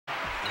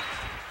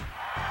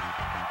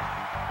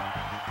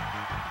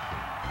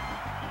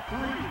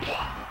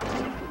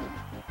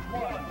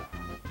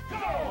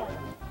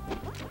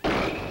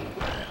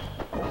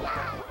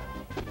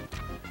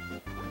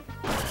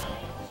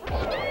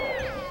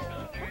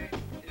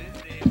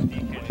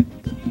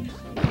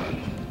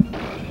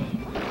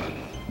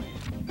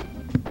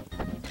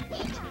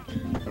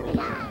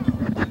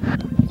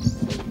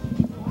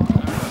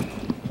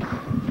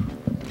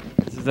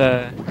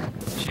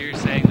Sheer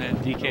saying that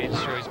DK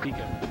destroys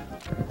Pika.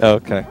 Oh,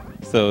 okay.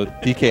 So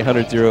DK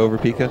 100-0 over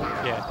Pika?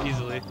 Yeah,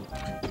 easily.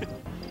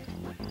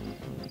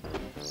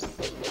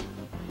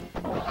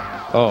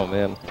 Oh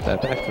man,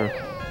 that back throw.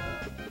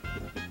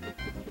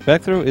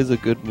 Back throw is a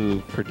good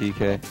move for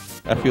DK.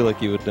 I feel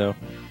like you would know.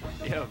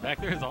 Yeah,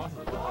 back there is awesome.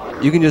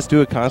 You can just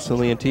do it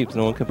constantly in teams.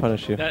 No one can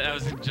punish you. I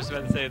was just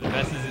about to say the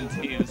best is in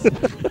teams.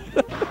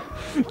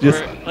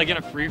 Just or, like in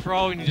a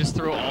free-for-all when you just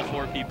throw all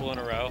 4 people in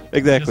a row.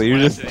 Exactly. You're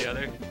just... the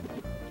other.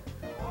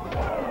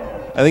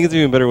 I think it's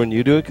even better when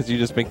you do it because you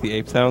just make the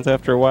ape sounds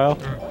after a while.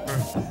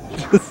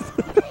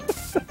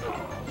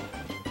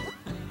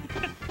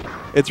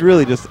 It's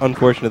really just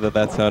unfortunate that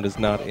that sound is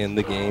not in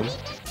the game.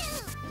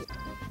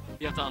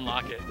 You have to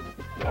unlock it.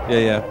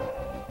 Yeah.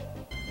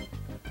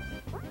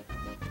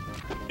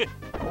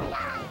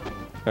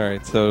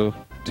 Alright, so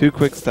 2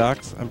 quick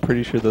stocks. I'm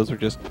pretty sure those were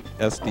just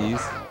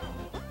SDs.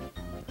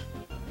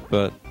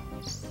 But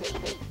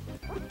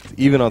it's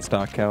even on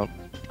stock count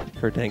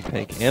for Dank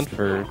Tank and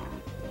for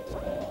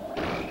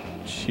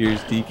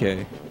Shears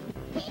DK.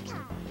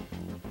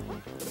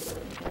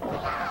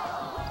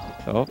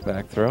 Oh,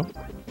 back throw.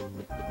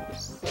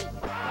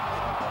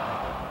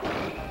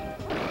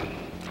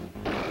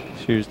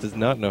 Shears does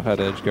not know how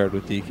to edge guard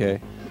with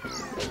DK.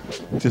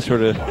 Just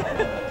sort of...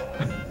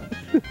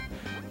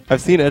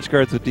 I've seen edge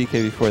guards with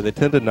DK before. They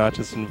tend to not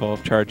just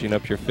involve charging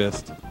up your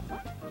fist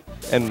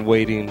and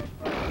waiting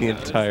the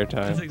entire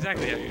time. That's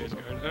exactly how you edge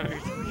guard.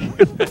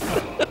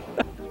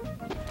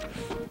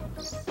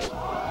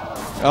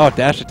 Oh,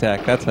 dash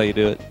attack. That's how you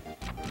do it.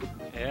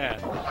 Yeah.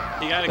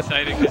 He got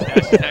excited because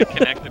dash attack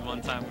connected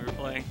one time we were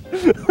playing.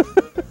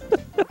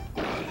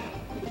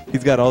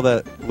 He's got all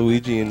that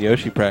Luigi and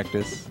Yoshi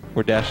practice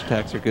where dash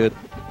attacks are good.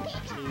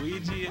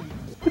 Luigi and...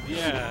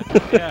 Yeah,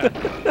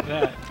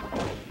 that.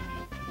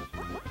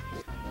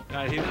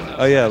 He doesn't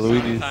Oh yeah,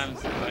 Luigi's...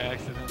 sometimes by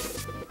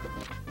accident.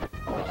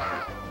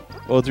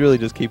 Well, it's really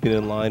just keeping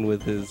in line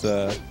with his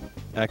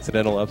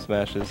accidental up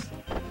smashes.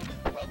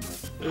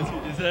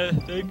 Is that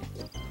a thing?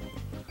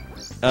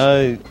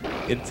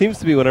 It seems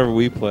to be whenever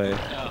we play.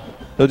 Oh.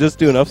 He'll just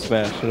do an up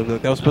smash. And he'll be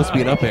like, that was supposed to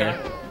be an up air.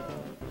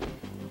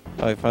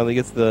 Oh, he finally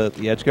gets the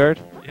edge guard.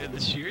 Yeah, the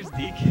Shears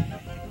DK.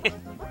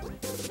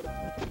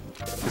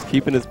 Just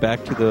keeping his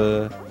back to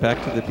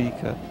the B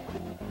cut.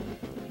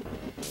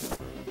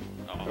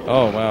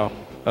 Oh wow.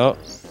 Oh.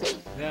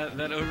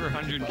 That over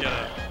 100 get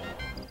up.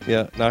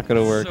 Yeah, not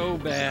gonna work. So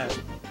bad.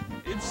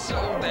 It's so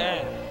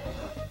bad.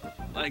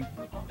 Like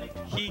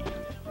he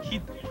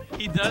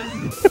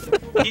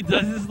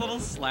does his little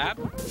slap,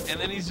 and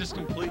then he's just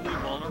completely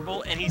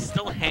vulnerable, and he's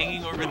still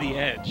hanging over the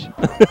edge.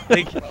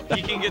 Like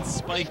he can get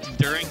spiked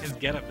during his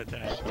get up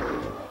attack.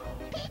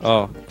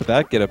 Oh, but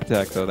that get up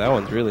attack though, that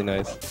one's really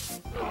nice.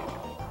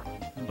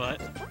 The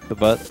butt. The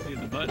butt.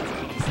 Dude, the butt's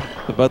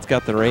The butt's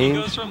got the range.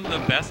 He goes from the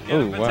best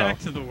get up attack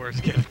to the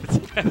worst get up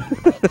attack.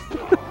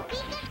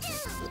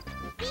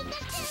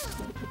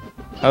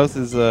 How's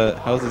his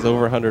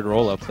over 100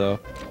 roll up though?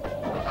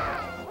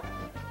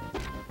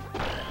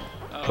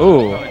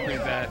 Oh,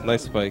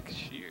 nice spike.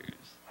 Cheers.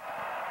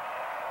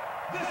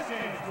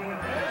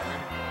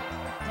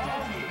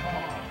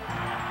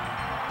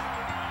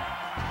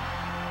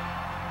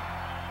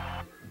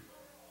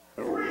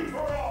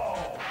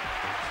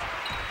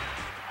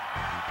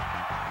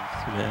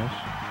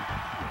 Smash.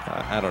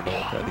 I don't know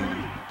what that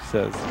even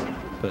says,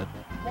 but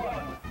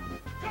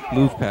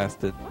move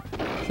past it.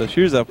 So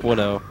Shears up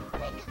 1-0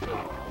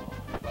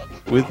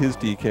 with his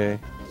DK.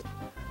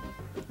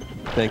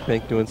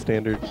 Thank doing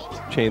standard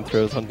chain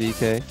throws on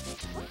DK.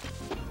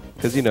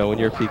 Because, you know, when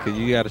you're Pika,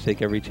 you got to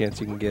take every chance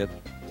you can get.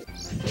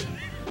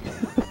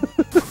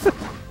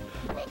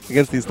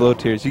 Against these low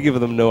tiers, you give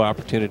them no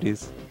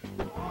opportunities.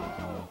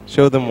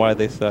 Show them why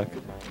they suck.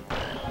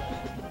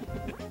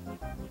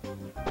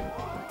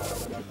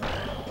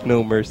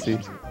 No mercy.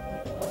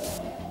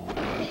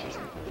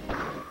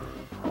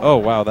 Oh,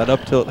 wow, that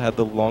up tilt had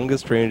the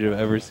longest range I've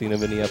ever seen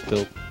of any up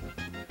tilt.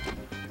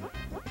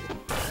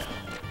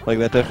 Like,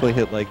 that definitely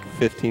hit like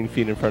 15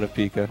 feet in front of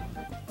Pika.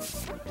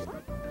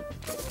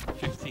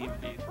 15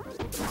 feet.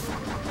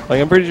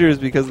 Like, I'm pretty sure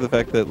it's because of the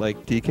fact that,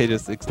 like, DK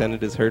just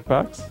extended his hurt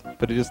box,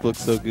 but it just looks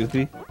so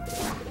goofy.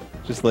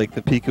 Just like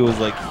the Pika was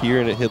like here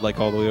and it hit like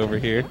all the way over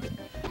here.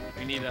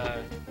 We need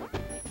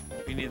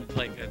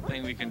like a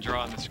thing we can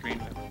draw on the screen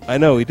with. I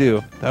know, we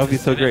do. That would be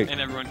so great.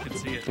 And everyone can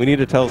see it. We need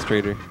a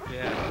telestrator.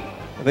 Yeah.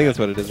 I think that's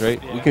what it is,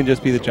 right? Yeah. We can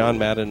just be the John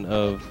Madden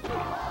of...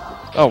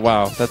 Oh,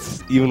 wow.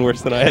 That's even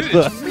worse than I had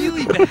thought. It's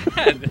really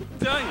bad. I'm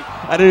telling you.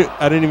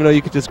 I didn't even know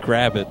you could just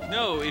grab it.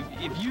 No, if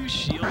you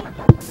shield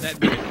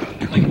that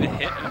like the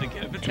hit of the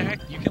get up attack,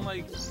 you can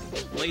like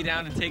lay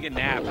down and take a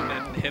nap and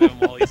then hit him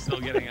while he's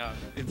still getting up.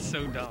 It's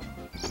so dumb.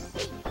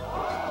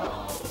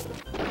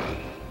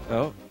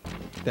 Oh,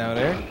 down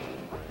air.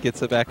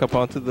 Gets it back up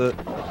onto the...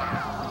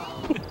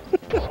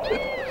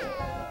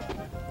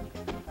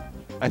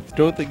 I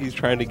don't think he's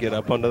trying to get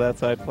up onto that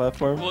side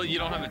platform. Well, you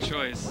don't have a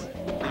choice.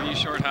 If you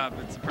short hop,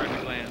 it's a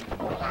perfect land.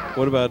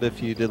 What about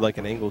if you did like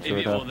an angle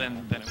short hop? Well,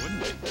 then it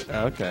wouldn't be.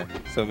 Oh, okay.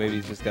 So maybe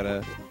he's just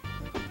gotta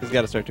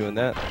start doing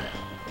that.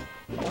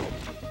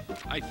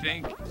 I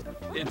think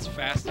it's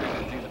faster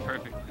to do the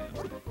perfect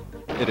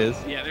land. It is?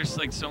 Yeah, there's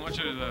like so much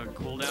of a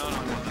cooldown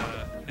on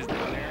his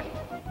down air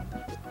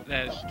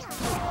that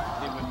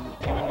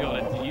he wouldn't be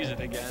able to use it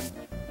again.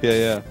 Yeah,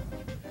 yeah.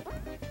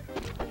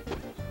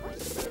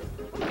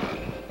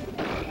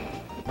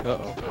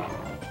 Uh-oh.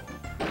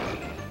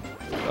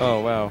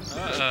 Oh, wow.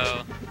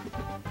 Uh-oh.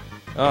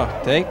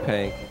 Oh, Dank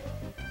Pank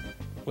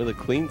with a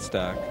clean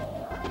stock.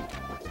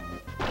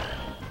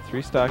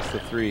 3 stocks to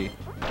 3.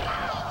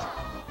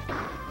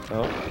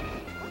 Oh.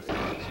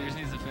 Shears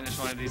needs to finish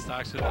one of these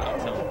stocks with an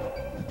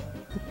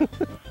tilt.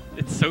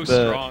 It's so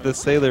strong. The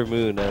Sailor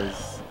Moon,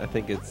 as I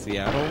think it's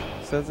Seattle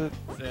says it.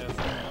 Yeah,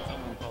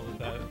 someone calls it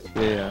that.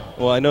 Yeah, yeah.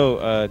 Well, I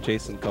know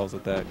Jason calls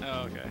it that.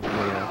 Oh, okay.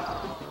 Yeah.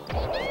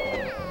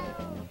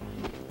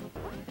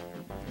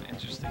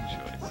 Interesting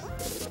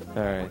choice.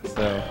 All right,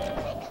 so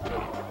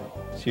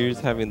Shears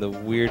having the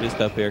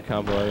weirdest up air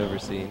combo I've ever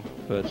seen,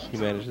 but he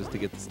manages to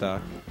get the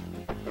stock.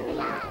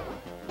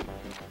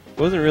 It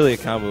wasn't really a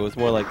combo. It was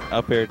more like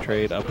up air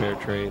trade, up air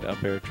trade,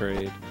 up air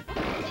trade,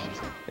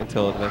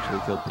 until it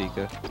eventually killed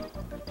Pika.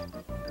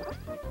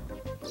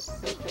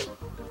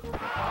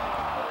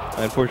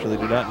 I unfortunately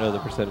do not know the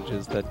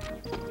percentages that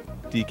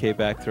DK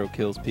back throw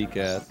kills Pika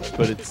at,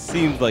 but it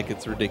seems like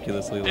it's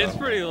ridiculously low. It's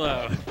pretty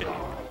low.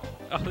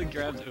 All the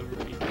grabs over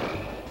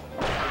Pika.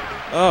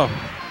 Oh.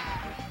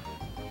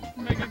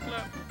 Mega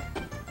clap.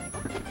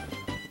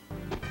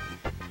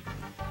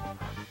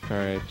 All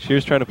right.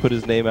 Shears trying to put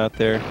his name out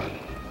there.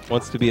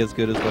 Wants to be as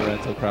good as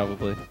Lorenzo,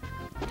 probably.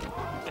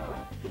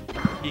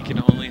 He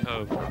can only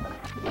hope.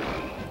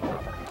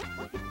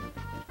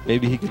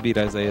 Maybe he can beat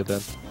Isaiah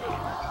then.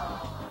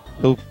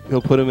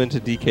 He'll put him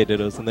into DK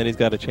Dittos, and then he's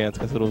got a chance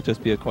because it'll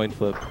just be a coin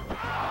flip.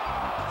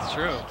 It's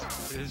true.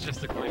 It is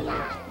just a coin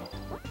flip.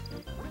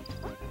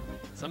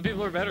 Some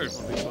people are better at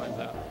flipping coins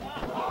out.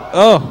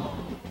 Oh!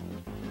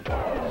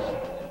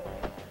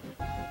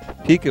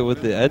 Pika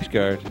with the edge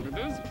guard.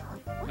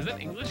 Was that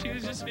English he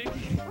was just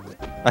speaking?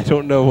 I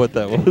don't know what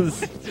that was.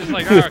 Just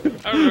like,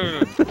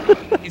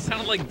 he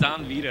sounded like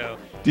Don Vito.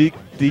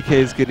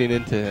 DK's getting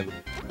into him.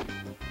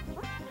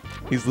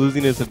 He's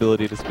losing his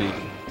ability to speak.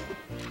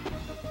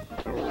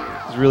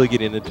 He's really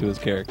getting into his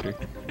character.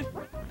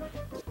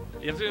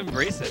 You have to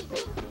embrace it.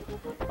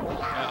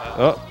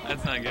 Oh.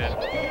 That's not good.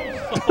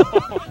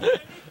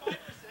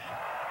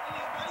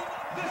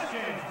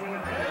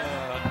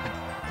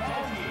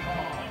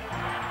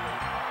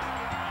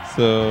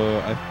 So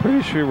I'm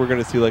pretty sure we're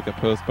gonna see like a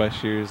post by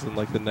Shears in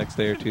like the next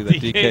day or two that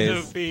DK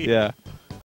is. OP. Yeah.